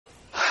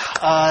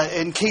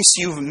In case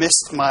you've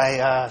missed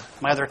my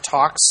other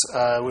talks,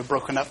 we've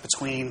broken up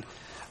between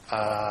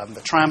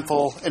the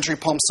Triumphal Entry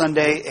Palm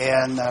Sunday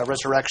and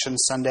Resurrection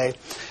Sunday.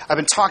 I've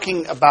been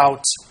talking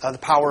about the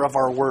power of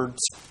our words.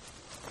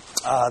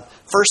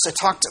 First, I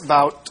talked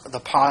about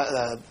the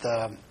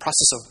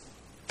process of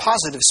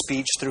positive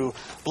speech through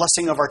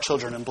blessing of our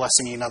children and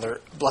blessing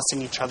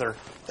each other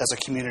as a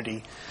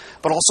community.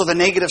 But also the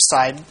negative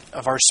side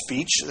of our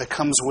speech that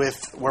comes with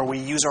where we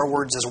use our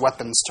words as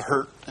weapons to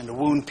hurt and to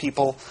wound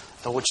people,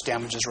 which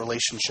damages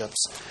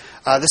relationships.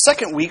 The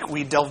second week,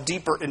 we delved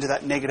deeper into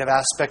that negative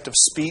aspect of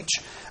speech.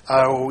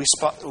 We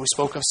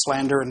spoke of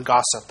slander and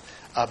gossip.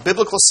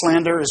 Biblical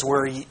slander is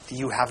where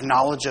you have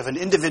knowledge of an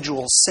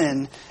individual's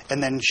sin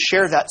and then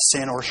share that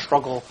sin or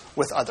struggle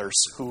with others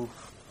who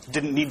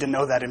didn't need to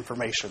know that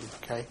information.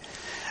 Okay.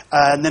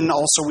 And then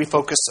also we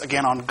focus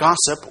again on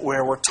gossip,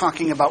 where we're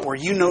talking about where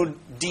you know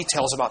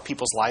details about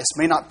people's lives. It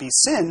may not be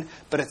sin,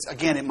 but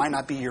it might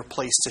not be your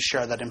place to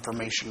share that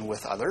information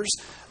with others.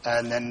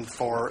 And then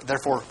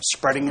therefore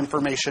spreading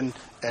information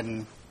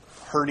and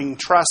hurting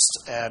trust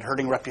and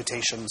hurting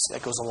reputations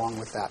that goes along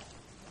with that.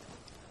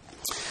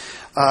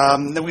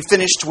 Then we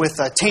finished with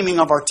taming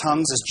of our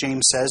tongues, as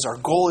James says. Our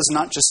goal is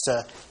not just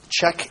to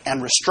check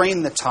and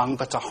restrain the tongue,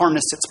 but to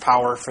harness its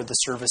power for the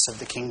service of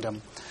the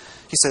kingdom.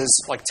 He says,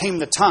 tame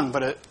the tongue,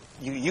 but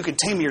you could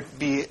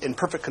be in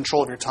perfect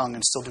control of your tongue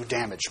and still do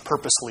damage,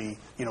 purposely,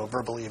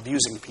 verbally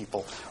abusing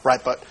people,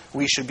 right? But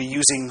we should be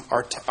using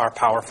our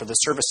power for the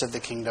service of the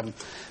kingdom.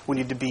 We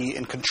need to be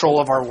in control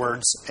of our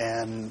words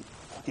and,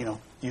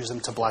 use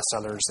them to bless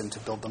others and to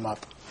build them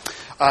up.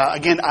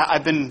 Again,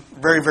 I've been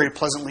very, very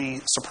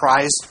pleasantly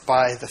surprised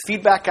by the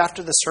feedback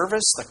after the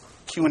service. The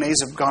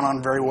Q&As have gone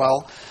on very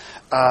well.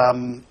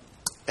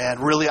 And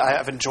really,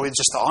 I've enjoyed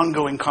just the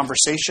ongoing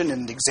conversation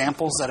and the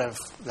examples that have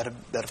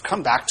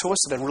come back to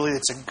us. And really,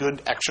 it's a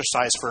good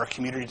exercise for our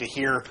community to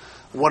hear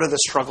what are the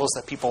struggles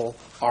that people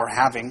are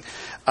having.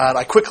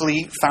 I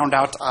quickly found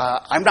out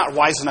I'm not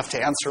wise enough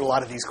to answer a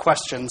lot of these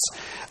questions.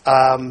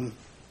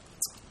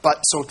 But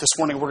so this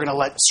morning, we're going to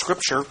let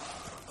Scripture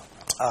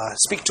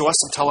speak to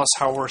us and tell us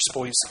how we're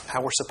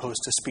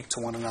supposed to speak to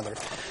one another.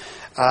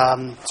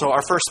 So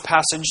our first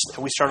passage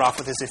that we start off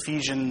with is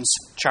Ephesians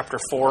chapter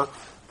 4.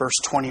 Verse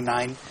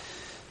 29,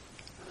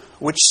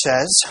 which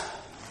says,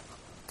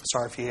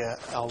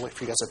 I'll wait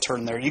for you guys to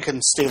turn there. You can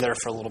stay there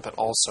for a little bit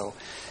also.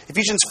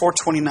 Ephesians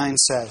 4:29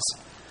 says,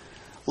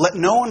 "Let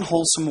no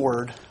unwholesome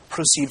word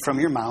proceed from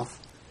your mouth,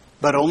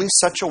 but only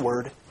such a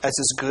word as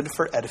is good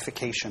for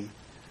edification,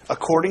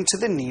 according to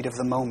the need of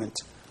the moment,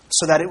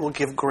 so that it will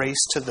give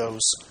grace to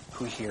those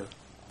who hear."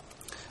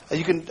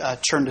 You can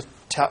turn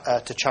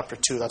to chapter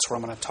 2. That's where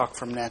I'm going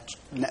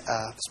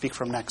to speak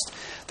from next.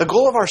 The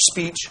goal of our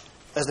speech,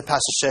 as the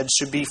passage said,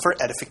 should be for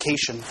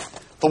edification.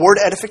 The word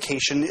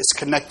edification is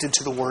connected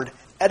to the word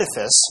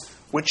edifice,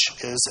 which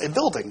is a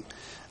building.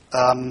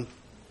 The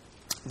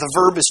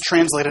verb is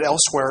translated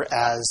elsewhere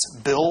as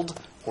build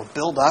or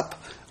build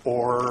up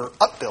or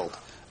upbuild.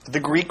 The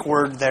Greek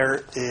word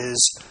there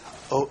is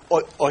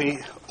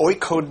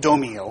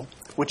oikodomio,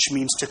 which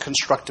means to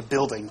construct a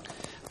building.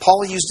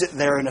 Paul used it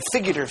there in a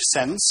figurative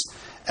sense,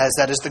 as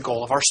that is the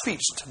goal of our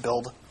speech, to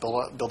build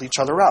each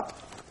other up.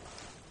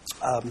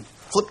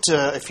 Flip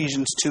to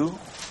Ephesians 2.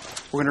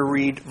 We're going to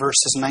read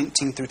verses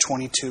 19 through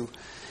 22.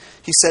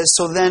 He says,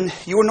 "So then,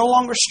 you are no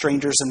longer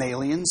strangers and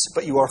aliens,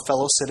 but you are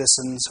fellow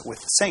citizens with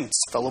saints,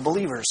 fellow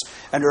believers,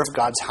 and are of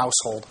God's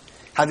household,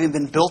 having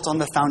been built on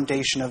the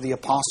foundation of the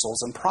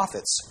apostles and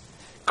prophets,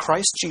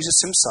 Christ Jesus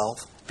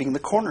himself being the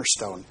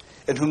cornerstone,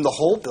 in whom the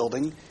whole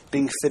building,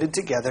 being fitted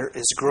together,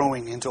 is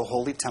growing into a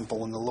holy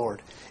temple in the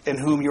Lord, in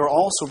whom you are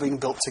also being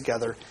built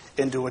together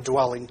into a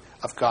dwelling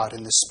of God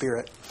in the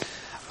Spirit."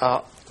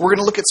 We're going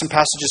to look at some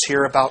passages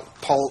here about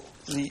Paul,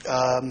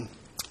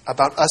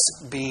 about us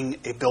being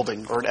a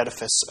building or an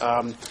edifice.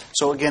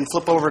 So again,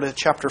 flip over to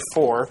chapter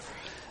 4.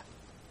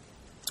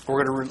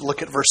 We're going to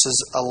look at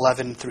verses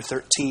 11 through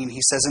 13.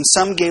 He says, "And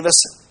some gave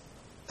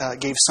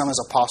some as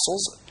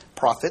apostles,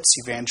 prophets,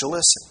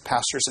 evangelists,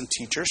 pastors, and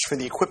teachers for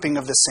the equipping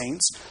of the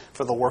saints,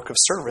 for the work of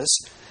service,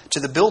 to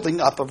the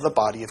building up of the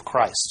body of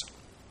Christ,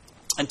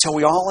 until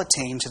we all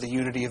attain to the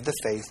unity of the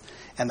faith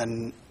and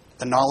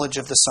the knowledge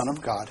of the Son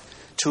of God,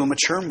 to a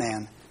mature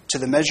man, to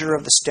the measure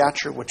of the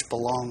stature which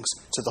belongs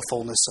to the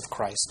fullness of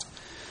Christ."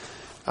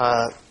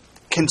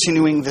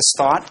 Continuing this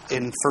thought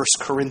in 1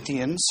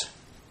 Corinthians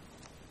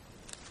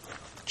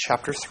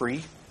chapter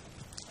 3.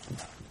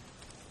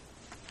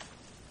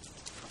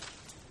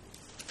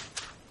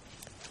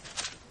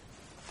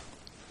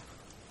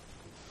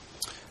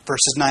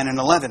 Verses 9 and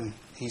 11,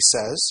 he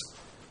says,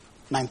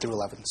 9 through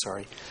 11,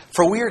 sorry.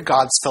 "For we are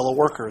God's fellow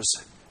workers.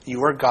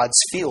 You are God's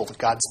field,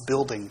 God's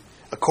building.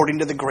 According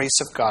to the grace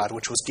of God,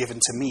 which was given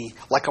to me,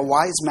 like a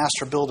wise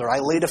master builder, I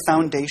laid a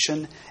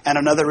foundation, and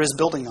another is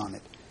building on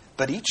it.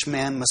 But each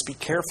man must be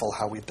careful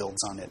how he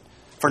builds on it.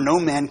 For no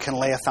man can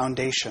lay a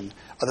foundation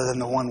other than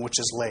the one which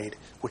is laid,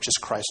 which is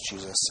Christ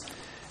Jesus."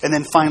 And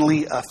then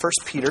finally, 1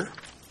 Peter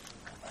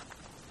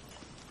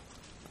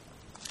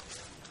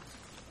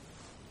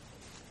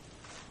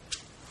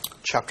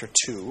chapter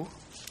 2.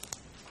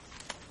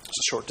 It's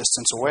a short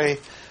distance away,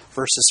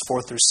 verses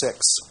 4 through 6.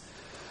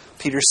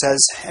 Peter says,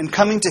 "And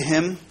coming to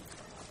him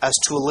as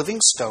to a living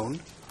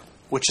stone,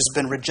 which has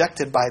been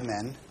rejected by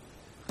men,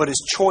 but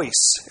is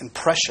choice and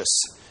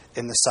precious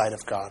in the sight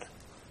of God.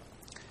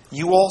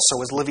 You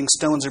also, as living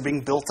stones, are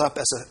being built up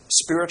as a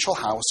spiritual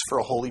house for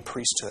a holy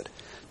priesthood,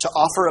 to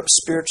offer up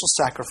spiritual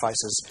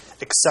sacrifices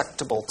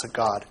acceptable to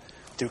God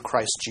through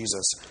Christ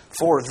Jesus.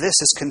 For this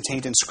is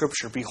contained in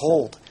Scripture,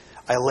 Behold,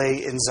 I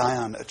lay in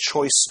Zion a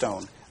choice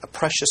stone, a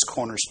precious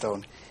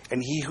cornerstone,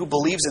 and he who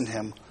believes in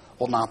him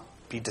will not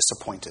be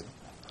disappointed."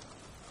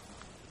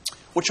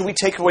 What should we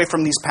take away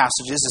from these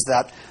passages is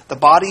that the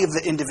body of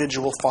the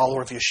individual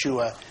follower of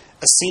Yeshua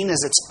is seen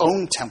as its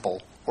own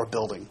temple or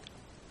building.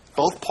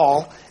 Both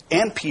Paul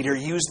and Peter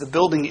use the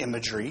building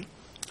imagery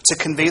to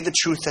convey the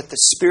truth that the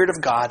Spirit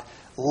of God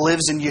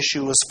lives in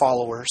Yeshua's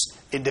followers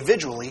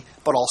individually,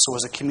 but also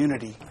as a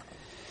community.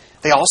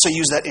 They also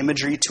use that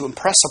imagery to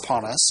impress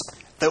upon us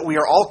that we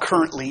are all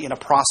currently in a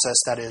process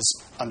that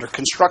is under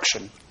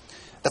construction.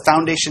 The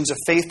foundations of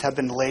faith have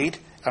been laid,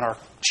 and our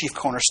chief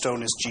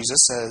cornerstone is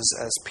Jesus,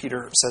 as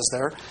Peter says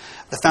there.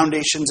 The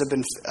foundations have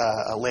been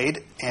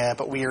laid,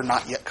 but we are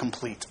not yet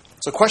complete.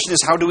 So the question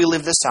is, how do we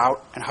live this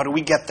out, and how do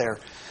we get there?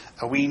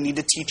 We need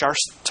to teach our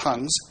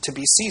tongues to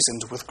be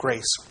seasoned with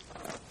grace.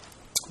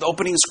 The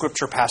opening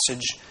scripture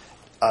passage,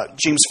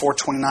 James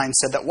 4:29,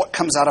 said that what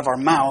comes out of our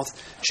mouth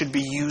should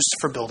be used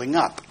for building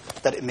up,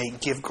 that it may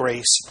give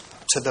grace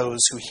to those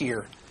who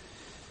hear.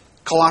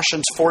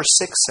 Colossians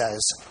 4:6 says,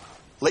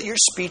 "Let your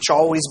speech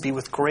always be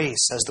with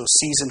grace, as though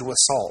seasoned with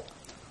salt,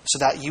 so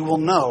that you will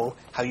know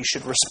how you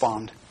should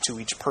respond to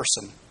each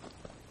person."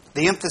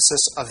 The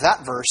emphasis of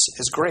that verse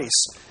is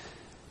grace.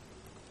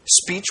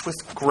 Speech with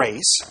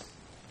grace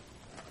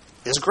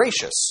is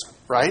gracious,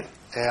 right?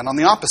 And on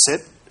the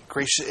opposite,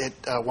 gracious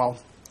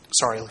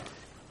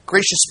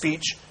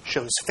speech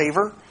shows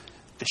favor,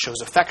 it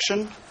shows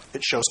affection,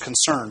 it shows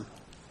concern.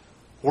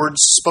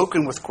 Words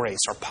spoken with grace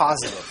are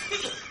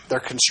positive, they're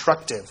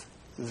constructive,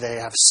 they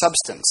have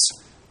substance,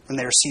 and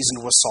they are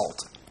seasoned with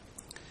salt.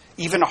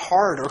 Even a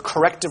hard or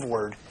corrective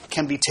word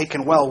can be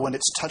taken well when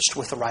it's touched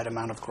with the right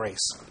amount of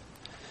grace.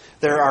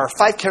 There are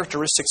 5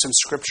 characteristics in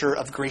Scripture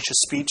of gracious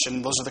speech,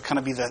 and those are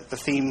the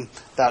theme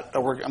that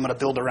I'm going to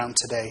build around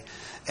today.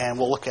 And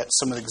we'll look at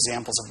some of the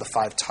examples of the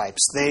 5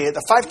 types.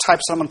 The 5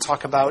 types I'm going to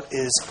talk about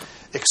is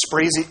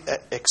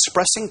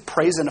expressing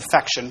praise and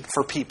affection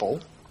for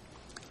people,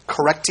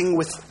 correcting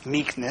with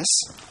meekness,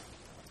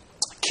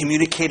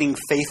 communicating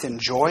faith and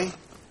joy,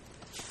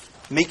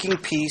 making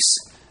peace,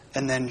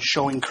 and then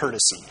showing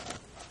courtesy.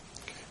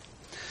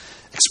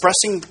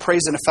 Expressing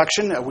praise and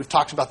affection, we've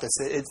talked about this.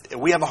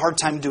 We have a hard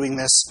time doing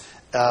this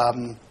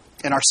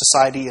in our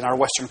society, in our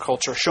Western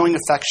culture, showing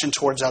affection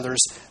towards others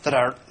that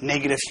are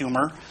negative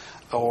humor,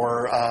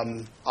 or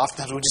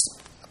oftentimes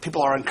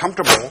people are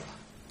uncomfortable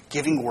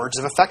giving words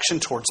of affection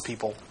towards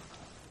people.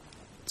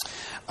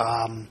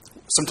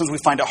 Sometimes we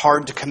find it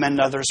hard to commend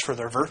others for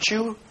their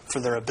virtue, for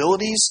their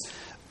abilities,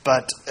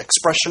 but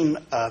expression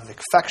of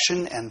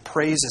affection and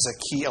praise is a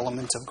key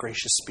element of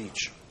gracious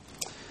speech.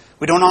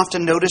 We don't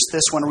often notice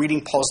this when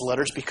reading Paul's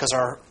letters because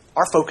our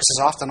focus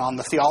is often on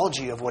the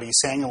theology of what he's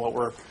saying and what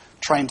we're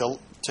trying to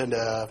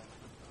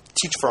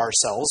teach for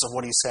ourselves of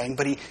what he's saying.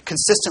 But he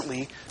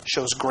consistently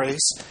shows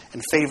grace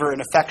and favor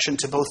and affection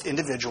to both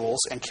individuals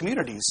and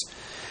communities.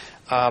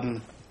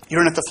 You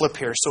don't have to flip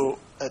here. So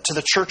to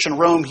the church in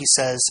Rome, he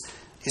says,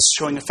 he's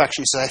showing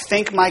affection. He says, "I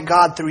thank my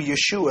God through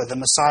Yeshua, the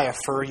Messiah,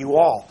 for you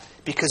all,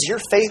 because your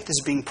faith is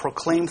being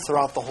proclaimed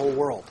throughout the whole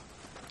world."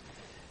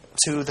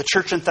 To the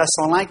church in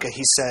Thessalonica,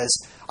 he says,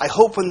 "I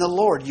hope in the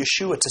Lord,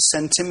 Yeshua, to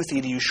send Timothy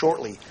to you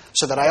shortly,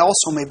 so that I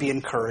also may be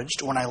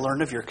encouraged when I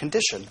learn of your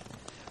condition.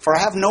 For I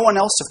have no one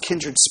else of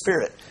kindred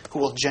spirit who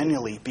will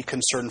genuinely be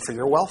concerned for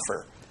your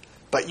welfare.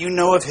 But you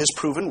know of his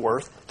proven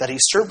worth, that he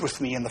served with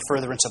me in the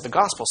furtherance of the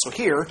gospel." So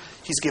here,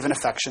 he's given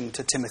affection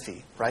to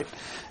Timothy, right?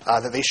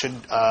 That they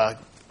should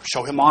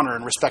show him honor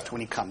and respect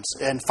when he comes.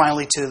 And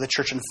finally, to the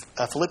church in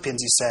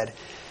Philippians, he said,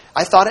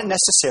 "I thought it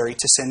necessary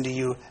to send to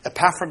you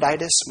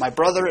Epaphroditus, my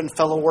brother and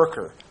fellow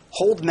worker.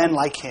 Hold men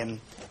like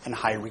him in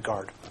high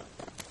regard."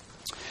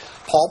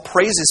 Paul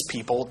praises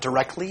people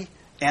directly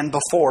and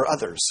before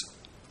others.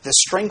 This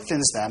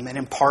strengthens them and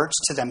imparts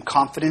to them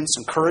confidence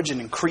and courage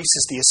and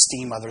increases the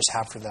esteem others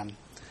have for them.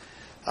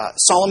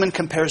 Solomon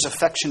compares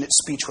affectionate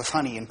speech with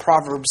honey. In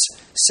Proverbs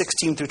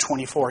 16 through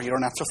 24, you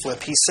don't have to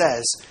flip, he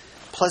says,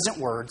 "Pleasant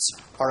words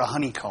are a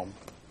honeycomb,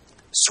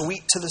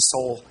 sweet to the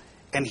soul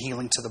and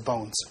healing to the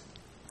bones."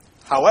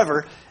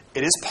 However,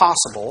 it is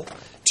possible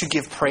to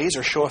give praise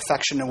or show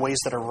affection in ways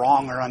that are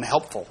wrong or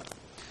unhelpful.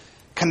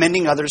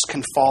 Commending others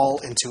can fall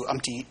into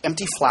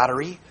empty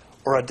flattery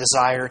or a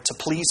desire to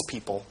please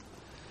people.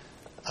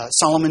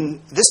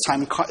 Solomon this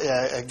time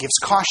gives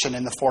caution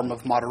in the form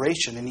of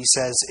moderation, and he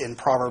says in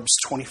Proverbs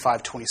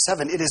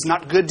 25:27, "It is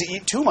not good to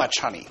eat too much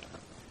honey,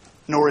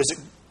 nor is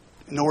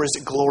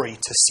it glory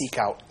to seek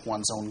out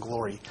one's own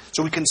glory."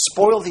 So we can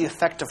spoil the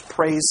effect of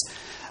praise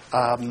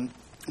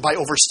by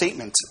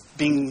overstatement,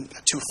 being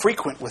too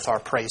frequent with our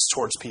praise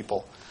towards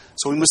people.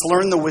 So we must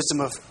learn the wisdom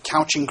of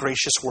couching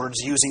gracious words,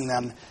 using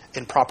them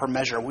in proper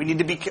measure. We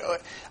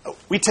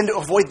tend to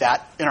avoid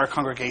that in our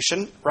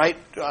congregation, right?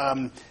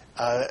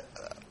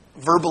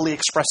 Verbally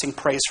expressing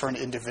praise for an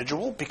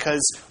individual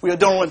because we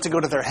don't want it to go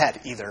to their head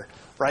either,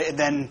 right? And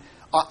then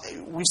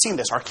we've seen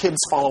this. Our kids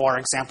follow our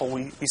example.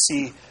 We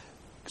see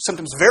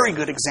sometimes very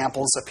good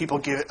examples of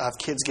of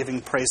kids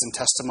giving praise and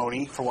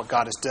testimony for what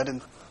God has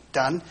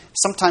done.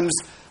 Sometimes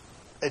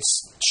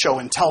it's show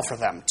and tell for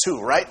them too,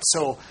 right?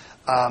 So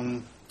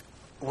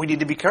we need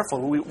to be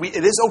careful.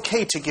 It is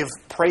okay to give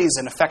praise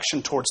and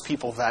affection towards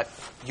people that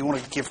you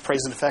want to give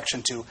praise and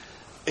affection to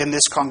in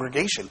this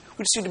congregation.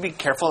 We just need to be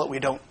careful that we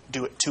don't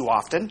do it too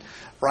often,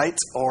 right?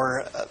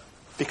 Or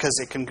because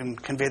it can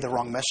convey the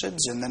wrong message,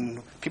 and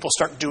then people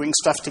start doing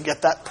stuff to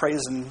get that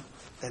praise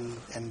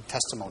and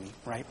testimony,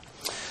 right?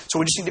 So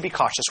we just need to be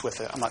cautious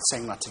with it. I'm not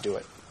saying not to do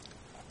it.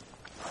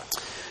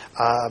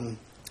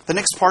 The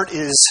next part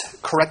is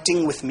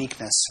correcting with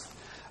meekness.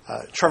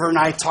 Trevor and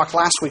I talked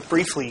last week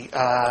briefly,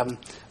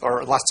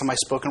 or last time I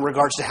spoke, in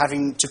regards to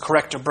having to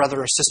correct a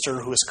brother or sister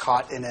who is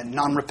caught in a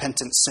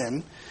non-repentant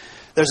sin.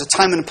 There's a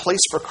time and a place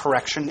for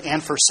correction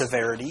and for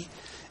severity,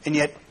 and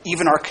yet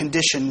even our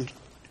correction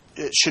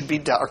should be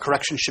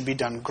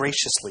done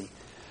graciously.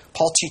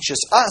 Paul teaches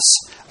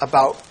us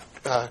about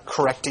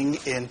correcting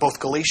in both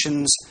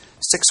Galatians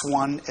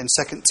 6:1 and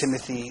 2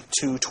 Timothy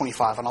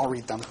 2:25, and I'll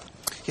read them.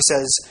 He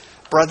says,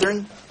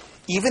 "Brethren,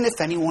 even if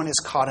anyone is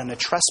caught in a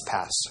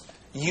trespass,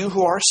 you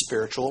who are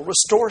spiritual,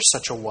 restore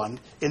such a one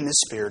in the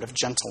spirit of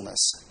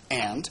gentleness.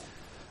 And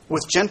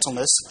with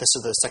gentleness," this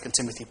is the 2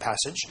 Timothy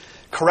passage,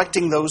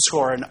 "correcting those who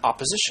are in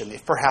opposition,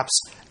 if perhaps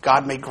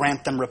God may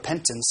grant them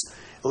repentance,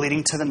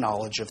 leading to the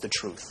knowledge of the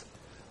truth."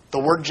 The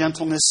word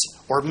gentleness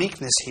or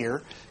meekness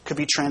here could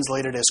be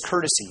translated as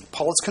courtesy.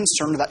 Paul is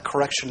concerned that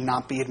correction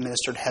not be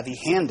administered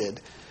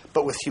heavy-handed,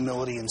 but with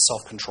humility and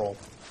self-control.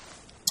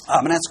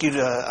 I'm going to ask you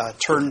to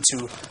turn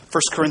to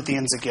 1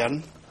 Corinthians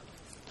again.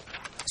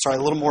 Sorry,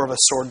 a little more of a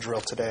sword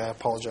drill today. I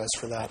apologize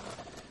for that.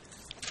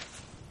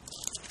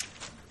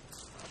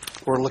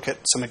 We'll look at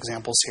some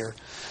examples here.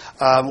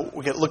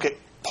 We can look at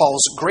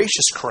Paul's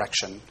gracious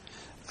correction.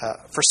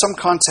 For some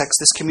context,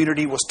 this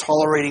community was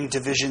tolerating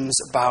divisions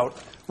about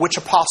which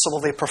apostle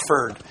they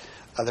preferred.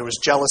 There was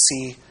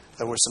jealousy.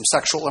 There was some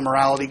sexual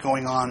immorality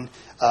going on.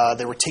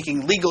 They were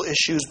taking legal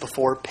issues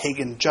before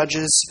pagan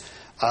judges.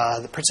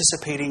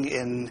 Participating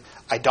in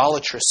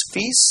idolatrous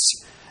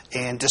feasts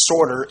and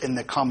disorder in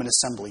the common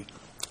assembly.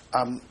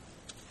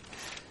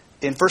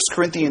 In 1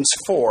 Corinthians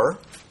 4,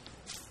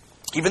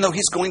 even though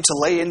he's going to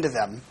lay into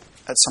them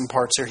at some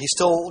parts here, he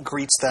still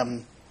greets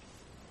them,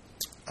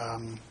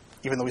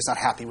 even though he's not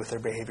happy with their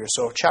behavior.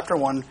 So chapter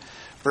 1,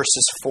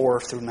 verses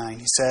 4 through 9,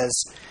 he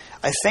says,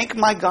 "I thank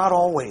my God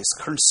always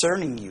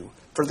concerning you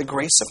for the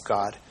grace of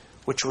God,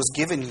 which was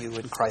given you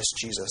in Christ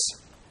Jesus,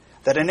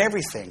 that in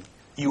everything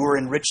you were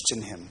enriched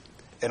in him,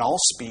 in all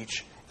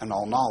speech and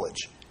all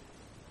knowledge,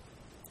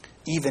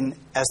 even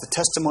as the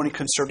testimony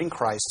concerning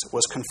Christ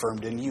was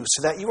confirmed in you,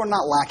 so that you are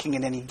not lacking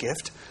in any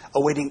gift,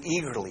 awaiting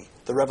eagerly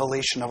the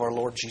revelation of our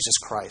Lord Jesus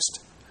Christ,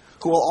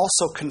 who will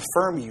also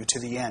confirm you to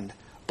the end,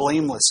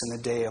 blameless in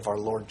the day of our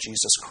Lord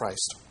Jesus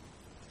Christ.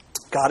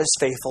 God is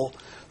faithful,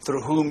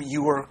 through whom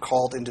you were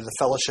called into the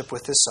fellowship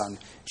with his Son,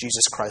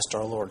 Jesus Christ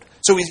our Lord."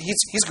 So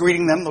he's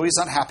greeting them, though he's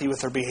not happy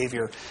with their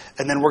behavior.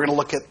 And then we're going to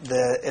look at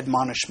the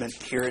admonishment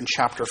here in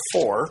chapter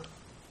 4,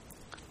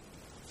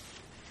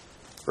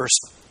 verse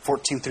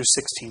 14 through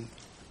 16.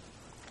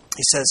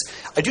 He says,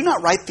 "I do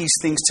not write these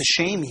things to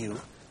shame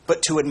you,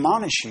 but to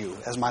admonish you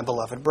as my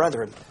beloved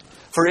brethren.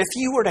 For if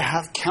you were to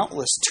have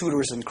countless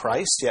tutors in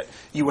Christ, yet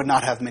you would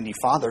not have many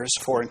fathers,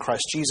 for in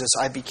Christ Jesus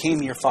I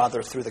became your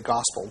father through the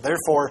gospel.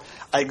 Therefore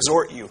I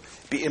exhort you,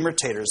 be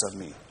imitators of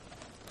me."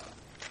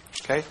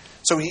 Okay?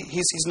 So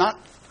he's not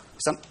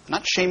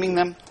shaming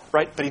them,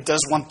 right? But he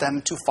does want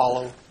them to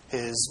follow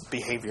his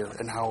behavior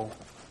and how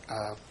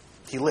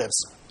he lives.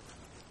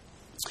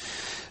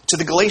 To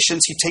the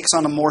Galatians, he takes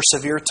on a more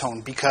severe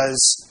tone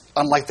because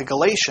unlike the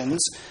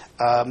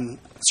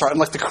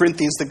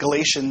Corinthians, the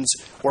Galatians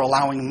were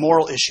allowing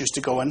moral issues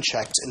to go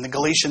unchecked, and the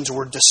Galatians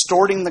were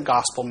distorting the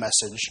gospel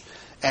message.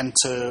 And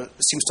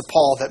it seems to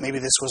Paul that maybe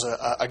this was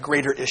a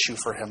greater issue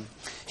for him.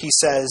 He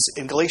says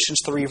in Galatians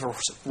 3,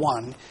 verse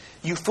 1,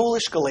 "You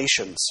foolish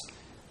Galatians,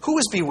 who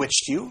has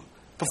bewitched you?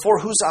 Before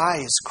whose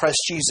eyes Christ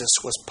Jesus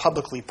was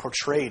publicly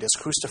portrayed as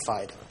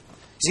crucified."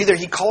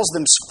 He calls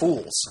them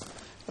fools.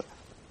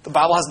 The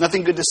Bible has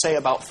nothing good to say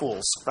about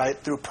fools, right?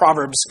 Through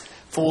Proverbs,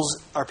 fools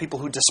are people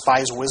who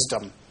despise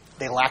wisdom.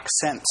 They lack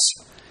sense.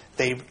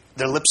 Their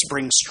lips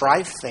bring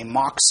strife. They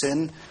mock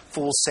sin.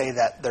 Fools say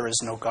that there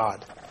is no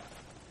God.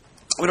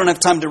 We don't have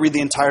time to read the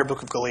entire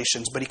book of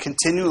Galatians, but he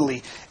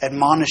continually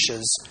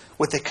admonishes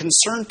with a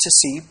concern to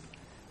see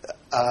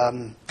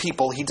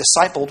people he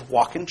discipled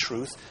walk in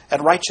truth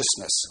and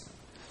righteousness.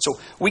 So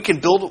we can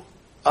build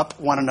up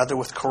one another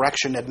with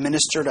correction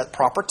administered at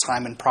proper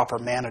time and proper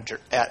manner.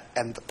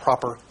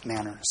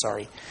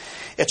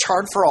 It's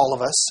hard for all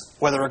of us,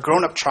 whether a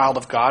grown-up child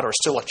of God or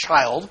still a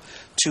child,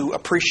 to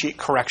appreciate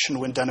correction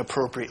when done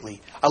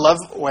appropriately. I love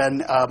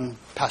when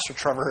Pastor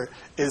Trevor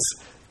is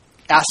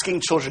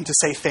asking children to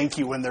say thank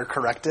you when they're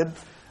corrected.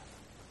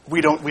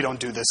 We don't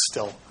do this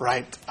still,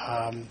 right?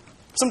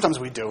 Sometimes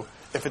we do,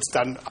 if it's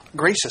done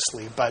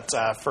graciously, but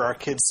for our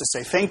kids to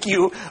say thank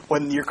you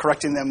when you're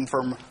correcting them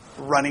from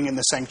running in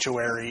the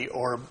sanctuary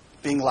or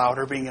being loud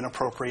or being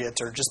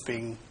inappropriate or just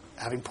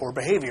having poor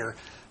behavior,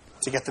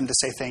 to get them to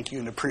say thank you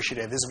and appreciate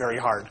it is very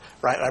hard,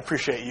 right? I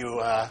appreciate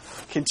you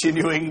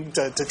continuing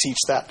to teach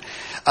that.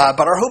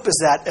 But our hope is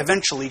that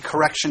eventually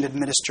correction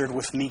administered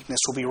with meekness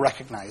will be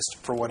recognized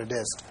for what it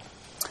is.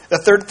 The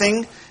third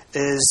thing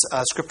is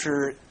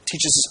Scripture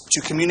teaches us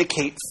to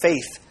communicate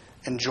faith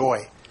and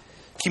joy.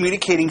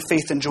 Communicating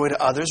faith and joy to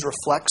others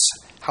reflects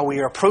how we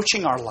are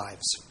approaching our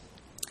lives.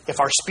 If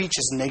our speech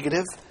is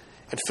negative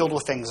and filled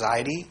with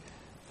anxiety,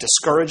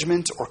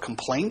 discouragement, or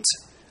complaint,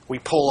 we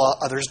pull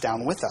others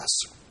down with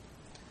us.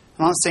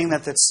 I'm not saying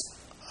that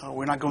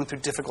we're not going through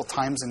difficult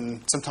times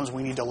and sometimes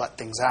we need to let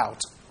things out,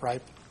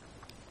 right?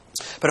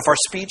 But if our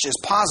speech is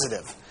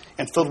positive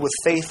and filled with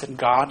faith in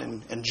God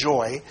and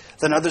joy,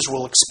 then others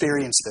will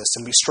experience this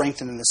and be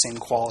strengthened in the same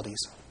qualities.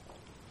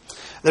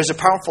 There's a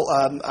powerful,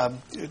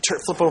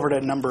 flip over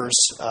to Numbers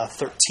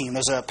 13.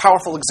 There's a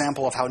powerful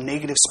example of how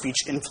negative speech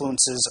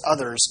influences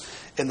others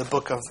in the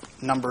book of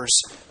Numbers,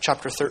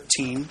 chapter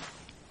 13.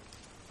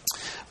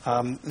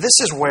 This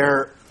is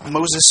where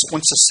Moses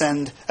wants to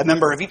send a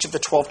member of each of the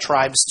 12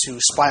 tribes to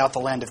spy out the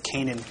land of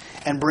Canaan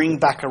and bring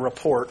back a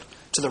report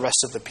to the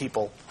rest of the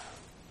people.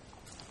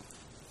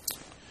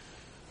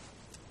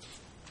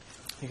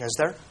 You guys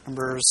there?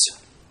 Numbers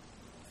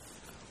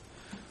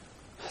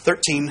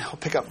 13, we'll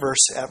pick up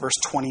verse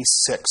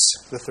 26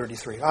 to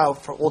 33.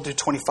 We'll do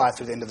 25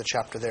 through the end of the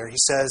chapter there. He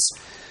says,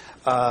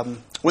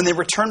 when they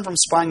returned from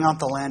spying out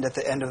the land at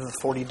the end of the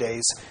 40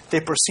 days,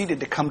 they proceeded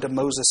to come to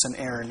Moses and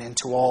Aaron and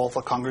to all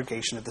the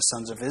congregation of the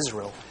sons of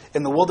Israel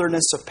in the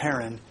wilderness of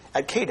Paran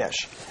at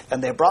Kadesh.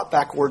 And they brought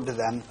back word to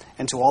them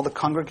and to all the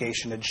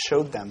congregation and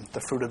showed them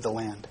the fruit of the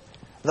land.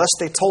 Thus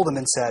they told them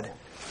and said,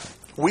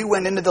 we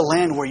went into the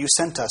land where you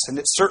sent us, and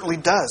it certainly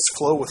does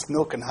flow with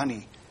milk and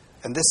honey,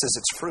 and this is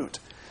its fruit.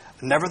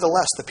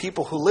 Nevertheless, the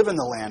people who live in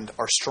the land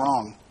are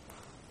strong,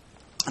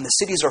 and the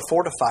cities are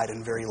fortified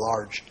and very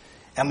large.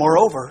 And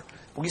moreover,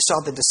 we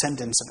saw the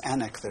descendants of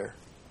Anak there.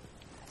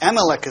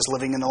 Amalek is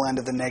living in the land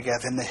of the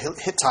Negev, and the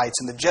Hittites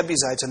and the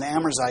Jebusites and the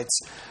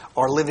Amorites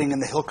are living in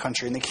the hill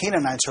country, and the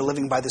Canaanites are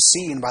living by the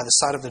sea and by the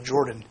side of the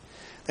Jordan.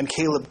 Then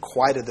Caleb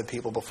quieted the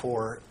people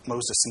before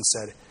Moses and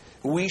said,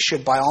 we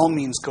should by all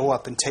means go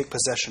up and take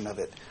possession of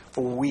it,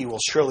 for we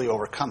will surely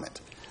overcome it.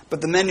 But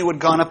the men who had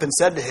gone up and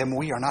said to him,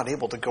 we are not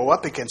able to go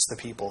up against the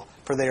people,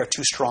 for they are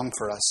too strong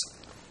for us.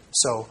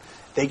 So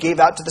they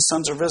gave out to the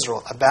sons of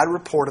Israel a bad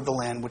report of the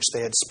land which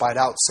they had spied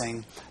out,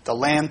 saying, the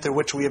land through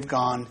which we have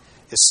gone,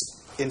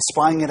 in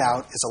spying it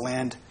out, is a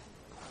land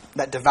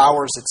that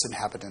devours its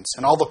inhabitants,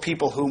 and all the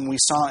people whom we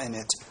saw in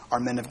it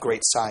are men of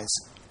great size.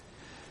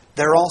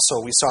 There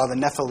also we saw the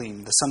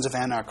Nephilim, the sons of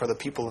Anak, or the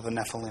people of the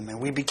Nephilim,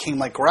 and we became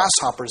like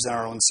grasshoppers in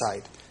our own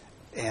sight,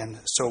 and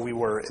so we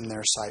were in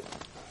their sight.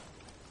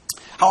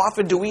 How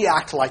often do we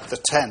act like the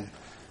 10,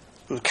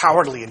 who are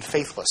cowardly and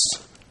faithless?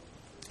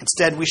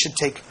 Instead, we should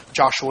take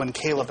Joshua and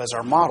Caleb as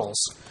our models,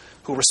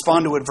 who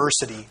respond to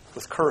adversity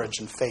with courage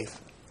and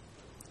faith.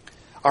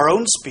 Our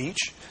own speech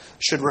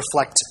should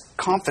reflect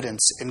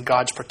confidence in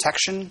God's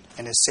protection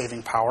and His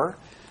saving power,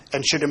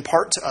 and should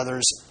impart to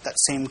others that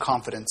same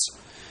confidence.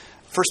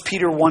 1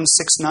 Peter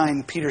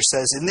 1:6-9, Peter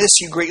says, in this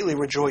you greatly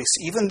rejoice,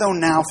 even though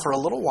now for a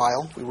little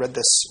while, we read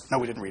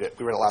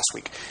it last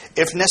week,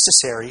 if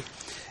necessary,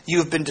 you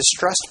have been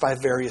distressed by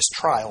various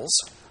trials,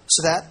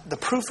 so that the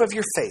proof of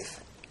your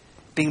faith,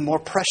 being more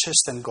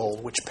precious than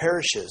gold, which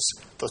perishes,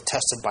 though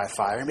tested by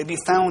fire, may be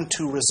found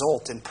to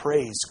result in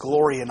praise,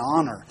 glory, and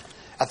honor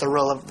at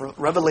the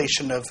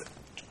revelation of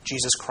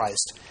Jesus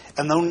Christ.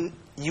 And though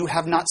you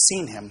have not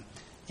seen him,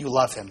 you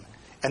love him.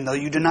 And though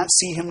you do not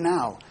see him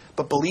now,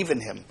 but believe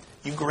in him,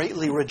 you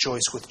greatly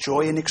rejoice with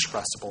joy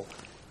inexpressible,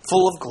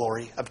 full of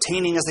glory,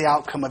 obtaining as the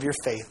outcome of your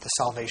faith the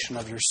salvation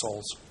of your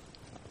souls.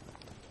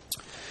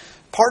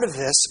 Part of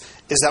this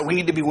is that we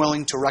need to be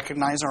willing to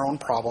recognize our own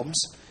problems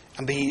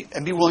and be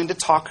willing to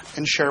talk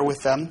and share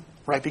with them,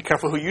 right? Be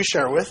careful who you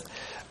share with.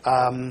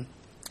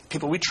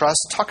 People we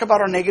trust. Talk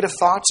about our negative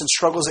thoughts and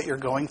struggles that you're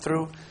going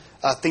through,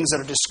 things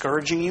that are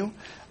discouraging you.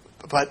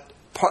 But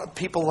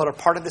people that are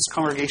part of this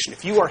congregation,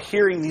 if you are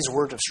hearing these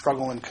words of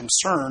struggle and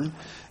concern,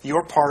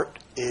 your part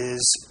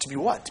is to be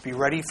what? To be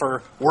ready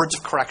for words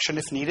of correction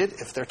if needed,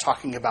 if they're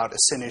talking about a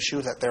sin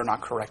issue that they're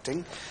not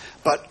correcting.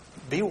 But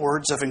be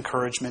words of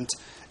encouragement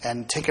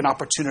and take an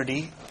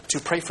opportunity to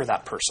pray for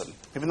that person.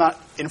 Maybe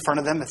not in front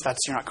of them if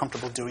you're not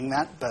comfortable doing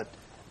that, but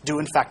do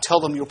in fact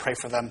tell them you'll pray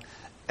for them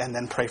and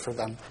then pray for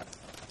them.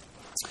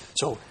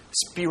 So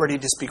be ready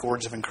to speak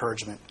words of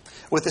encouragement.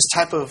 With this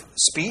type of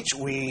speech,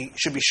 we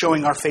should be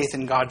showing our faith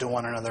in God to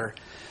one another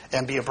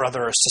and be a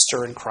brother or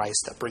sister in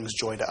Christ that brings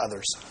joy to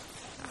others.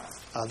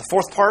 The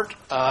fourth part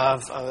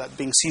of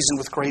being seasoned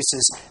with grace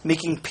is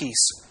making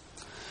peace.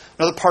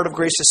 Another part of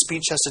gracious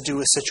speech has to do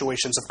with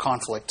situations of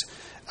conflict.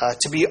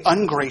 To be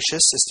ungracious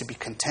is to be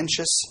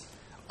contentious,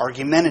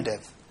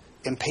 argumentative,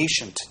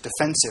 impatient,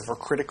 defensive, or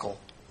critical.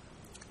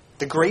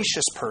 The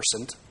gracious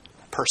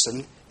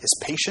person is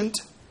patient,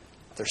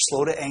 they're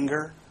slow to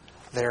anger,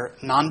 they're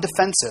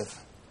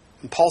non-defensive.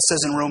 And Paul says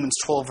in Romans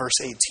 12,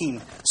 verse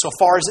 18, so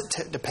far as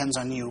it depends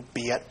on you,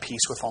 be at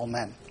peace with all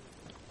men.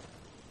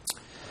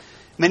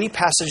 Many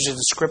passages in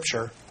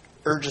Scripture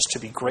urge us to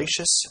be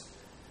gracious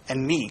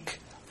and meek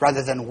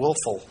rather than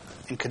willful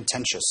and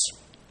contentious.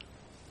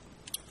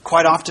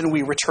 Quite often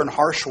we return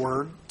harsh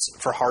words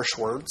for harsh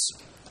words,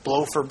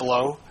 blow for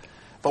blow,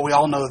 but we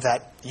all know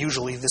that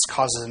usually this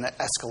causes an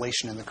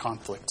escalation in the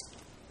conflict.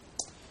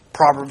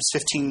 Proverbs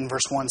 15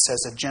 verse 1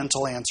 says, a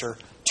gentle answer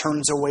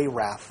turns away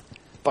wrath,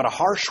 but a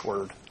harsh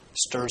word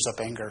stirs up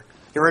anger.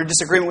 You're in a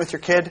disagreement with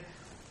your kid,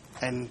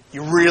 and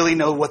you really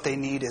know what they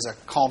need is a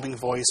calming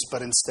voice,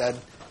 but instead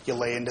you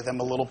lay into them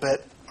a little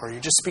bit, or you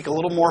just speak a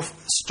little more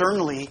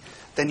sternly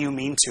than you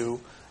mean to.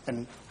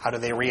 And how do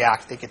they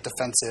react? They get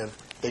defensive,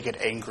 they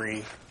get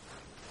angry,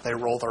 they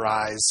roll their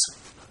eyes,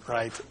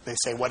 right? They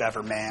say,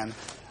 whatever, man,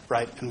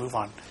 right? And move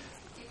on.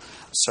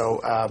 So,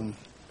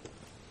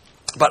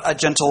 but a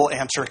gentle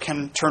answer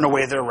can turn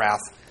away their wrath.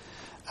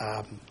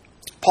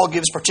 Paul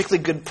gives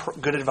particularly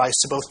good advice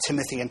to both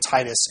Timothy and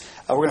Titus.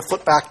 We're going to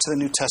flip back to the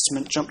New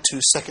Testament, jump to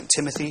 2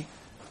 Timothy.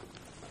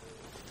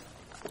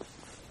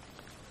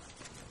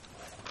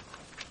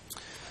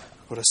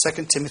 Go to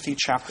 2 Timothy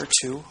chapter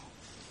 2.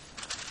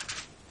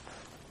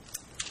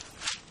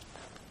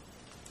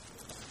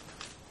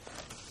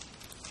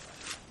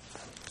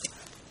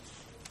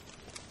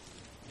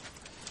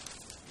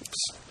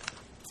 Oops.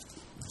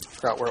 I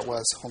forgot where it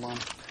was. Hold on.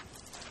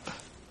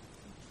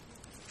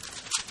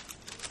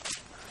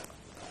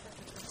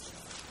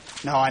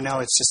 No, I know.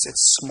 It's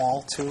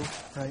small too,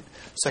 right?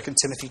 2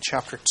 Timothy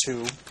chapter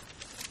 2.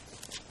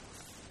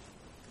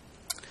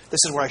 This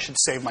is where I should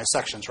save my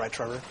sections, right,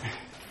 Trevor?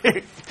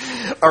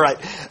 All right.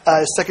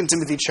 2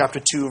 Timothy chapter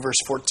 2, verse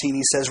 14,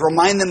 he says,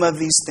 remind them of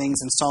these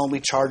things and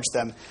solemnly charge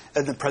them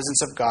in the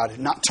presence of God,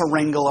 not to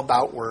wrangle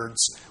about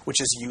words, which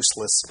is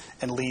useless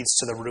and leads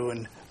to the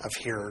ruin of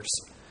hearers.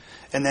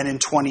 And then in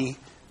 20,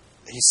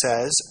 he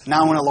says,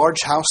 now in a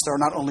large house there are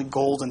not only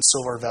gold and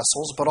silver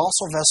vessels, but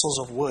also vessels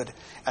of wood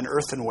and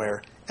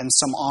earthenware, and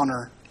some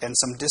honor and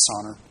some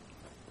dishonor.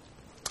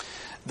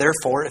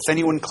 Therefore, if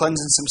anyone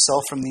cleanses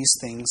himself from these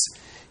things,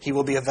 he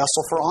will be a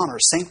vessel for honor,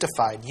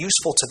 sanctified,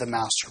 useful to the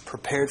master,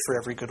 prepared for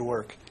every good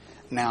work.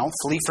 Now,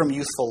 flee from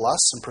youthful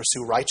lusts and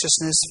pursue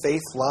righteousness,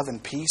 faith, love,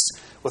 and peace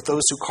with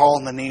those who call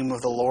on the name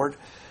of the Lord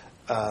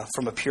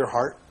from a pure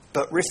heart.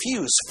 But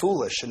refuse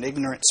foolish and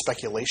ignorant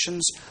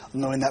speculations,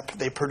 knowing that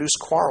they produce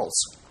quarrels.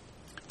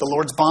 The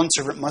Lord's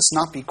bondservant must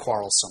not be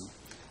quarrelsome,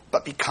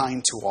 but be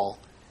kind to all,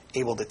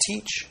 able to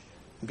teach,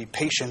 and be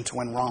patient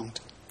when wronged,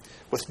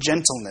 with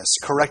gentleness,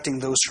 correcting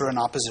those who are in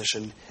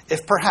opposition,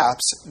 if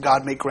perhaps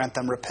God may grant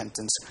them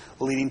repentance,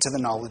 leading to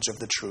the knowledge of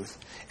the truth,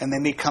 and they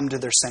may come to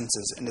their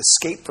senses and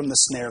escape from the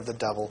snare of the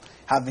devil,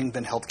 having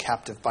been held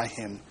captive by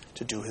him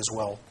to do his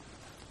will.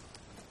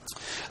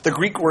 The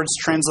Greek words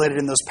translated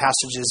in those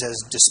passages as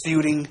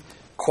disputing,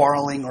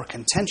 quarreling, or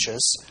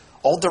contentious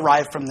all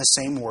derive from the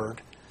same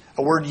word,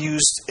 a word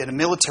used in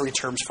military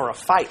terms for a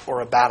fight or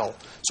a battle.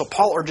 So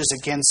Paul urges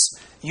against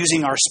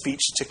using our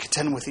speech to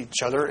contend with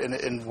each other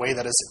in a way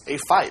that is a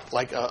fight,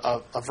 like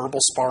a verbal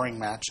sparring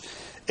match.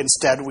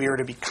 Instead, we are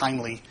to be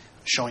kindly,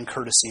 showing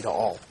courtesy to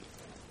all.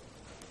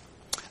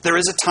 There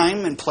is a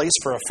time and place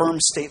for a firm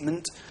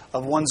statement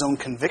of one's own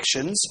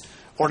convictions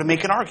or to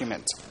make an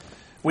argument.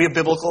 We have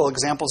biblical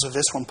examples of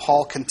this when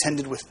Paul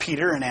contended with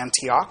Peter in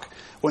Antioch,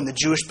 when the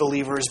Jewish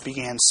believers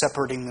began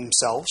separating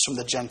themselves from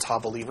the Gentile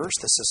believers.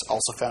 This is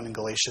also found in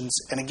Galatians.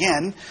 And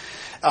again,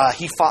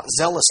 he fought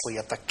zealously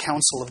at the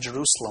Council of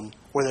Jerusalem,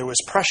 where there was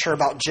pressure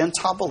about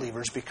Gentile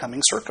believers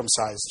becoming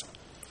circumcised.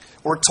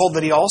 We're told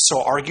that he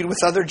also argued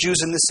with other Jews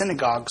in the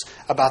synagogues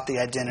about the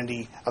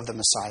identity of the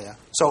Messiah.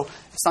 So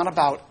it's not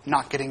about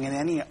not getting in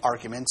any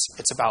arguments.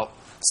 It's about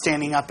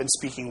standing up and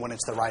speaking when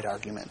it's the right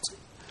argument.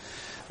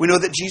 We know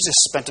that Jesus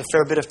spent a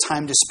fair bit of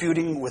time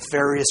disputing with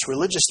various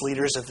religious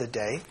leaders of the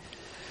day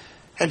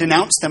and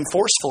denounced them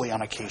forcefully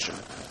on occasion.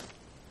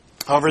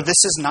 However,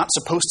 this is not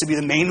supposed to be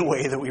the main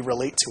way that we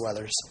relate to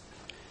others,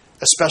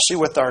 especially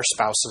with our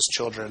spouses,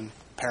 children,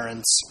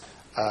 parents,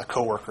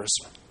 co-workers.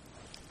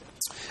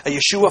 A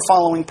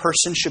Yeshua-following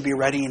person should be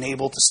ready and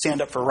able to stand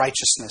up for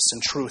righteousness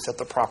and truth at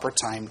the proper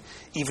time,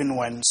 even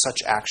when such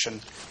action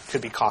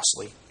could be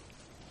costly.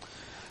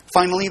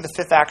 Finally, the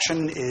fifth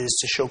action is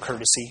to show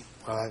courtesy.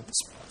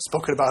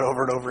 Spoken about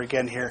over and over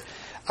again here.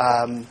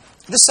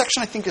 This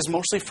section, I think, is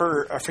mostly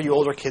for you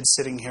older kids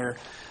sitting here.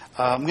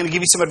 I'm going to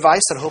give you some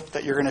advice that I hope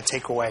that you're going to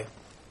take away.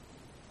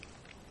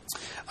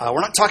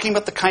 We're not talking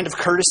about the kind of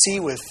courtesy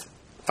with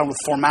found with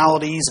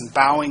formalities and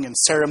bowing and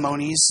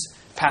ceremonies,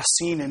 past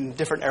seen in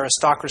different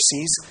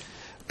aristocracies,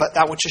 but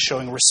that which is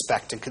showing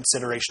respect and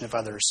consideration of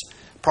others.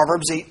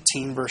 Proverbs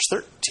 18, verse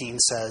 13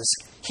 says,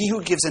 "He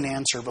who gives an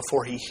answer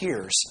before he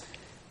hears,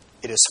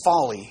 it is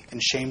folly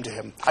and shame to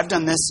him." I've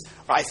done this,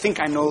 or I think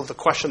I know the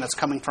question that's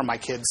coming from my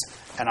kids,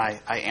 and I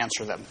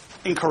answer them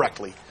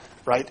incorrectly,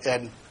 right?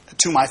 And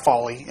to my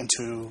folly and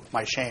to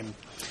my shame.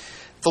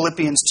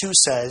 Philippians 2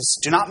 says,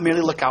 "Do not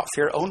merely look out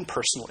for your own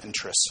personal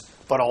interests,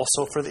 but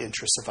also for the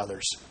interests of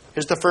others."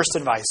 Here's the first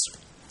advice.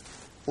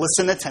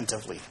 Listen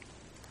attentively.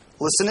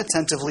 Listen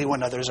attentively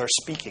when others are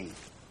speaking.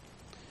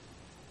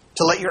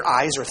 To let your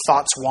eyes or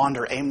thoughts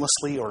wander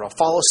aimlessly or to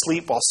fall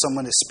asleep while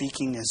someone is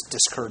speaking is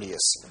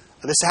discourteous.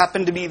 This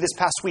happened to me this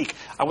past week.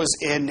 I was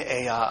in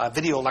a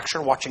video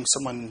lecture watching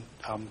someone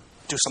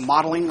do some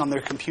modeling on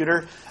their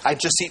computer. I'd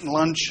just eaten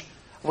lunch.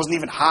 It wasn't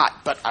even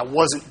hot, but I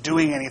wasn't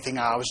doing anything.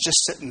 I was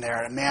just sitting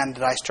there, and man,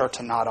 did I start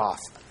to nod off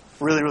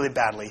really, really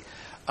badly.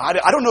 I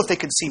don't know if they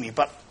could see me,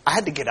 but I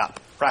had to get up.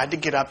 Right? I had to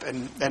get up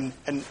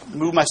and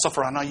move myself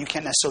around. Now, you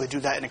can't necessarily do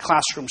that in a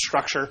classroom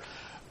structure,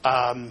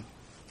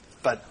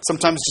 but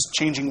sometimes just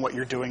changing what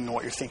you're doing and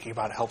what you're thinking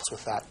about helps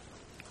with that.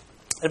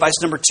 Advice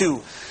number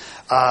 2,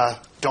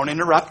 don't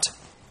interrupt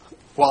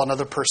while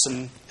another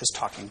person is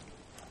talking.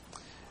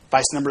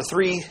 Advice number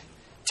 3,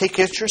 take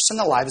interest in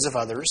the lives of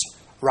others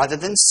rather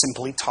than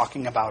simply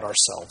talking about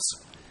ourselves.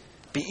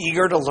 Be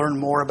eager to learn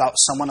more about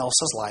someone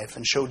else's life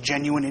and show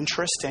genuine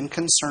interest and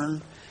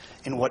concern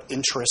in what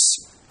interests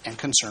and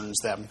concerns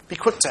them. Be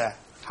quick to,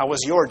 how was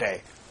your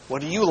day?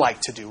 What do you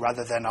like to do?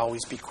 Rather than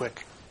always be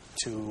quick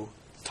to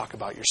talk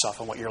about yourself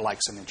and what your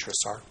likes and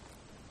interests are.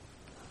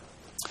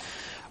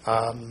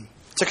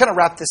 To kind of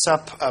wrap this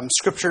up,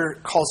 Scripture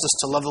calls us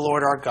to love the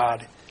Lord our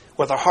God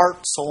with our heart,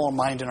 soul, and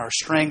mind, and our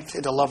strength,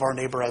 and to love our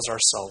neighbor as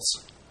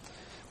ourselves.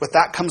 With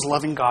that comes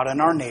loving God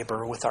and our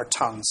neighbor with our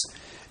tongues.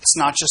 It's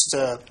not just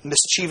a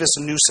mischievous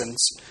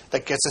nuisance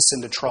that gets us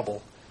into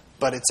trouble,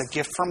 but it's a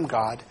gift from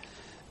God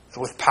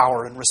with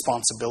power and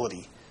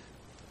responsibility.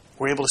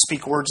 We're able to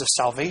speak words of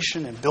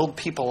salvation and build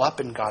people up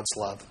in God's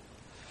love.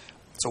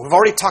 So we've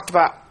already talked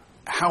about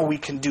how we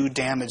can do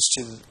damage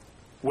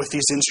with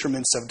these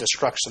instruments of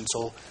destruction.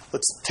 So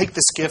let's take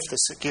this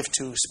gift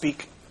to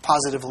speak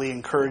positively,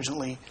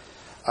 encouragingly,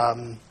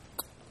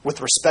 with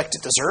respect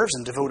it deserves,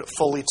 and devote it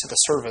fully to the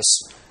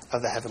service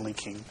of the Heavenly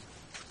King.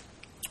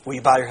 Will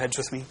you bow your heads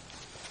with me?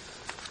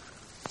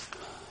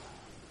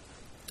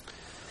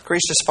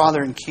 Gracious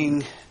Father and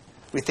King,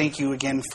 we thank you again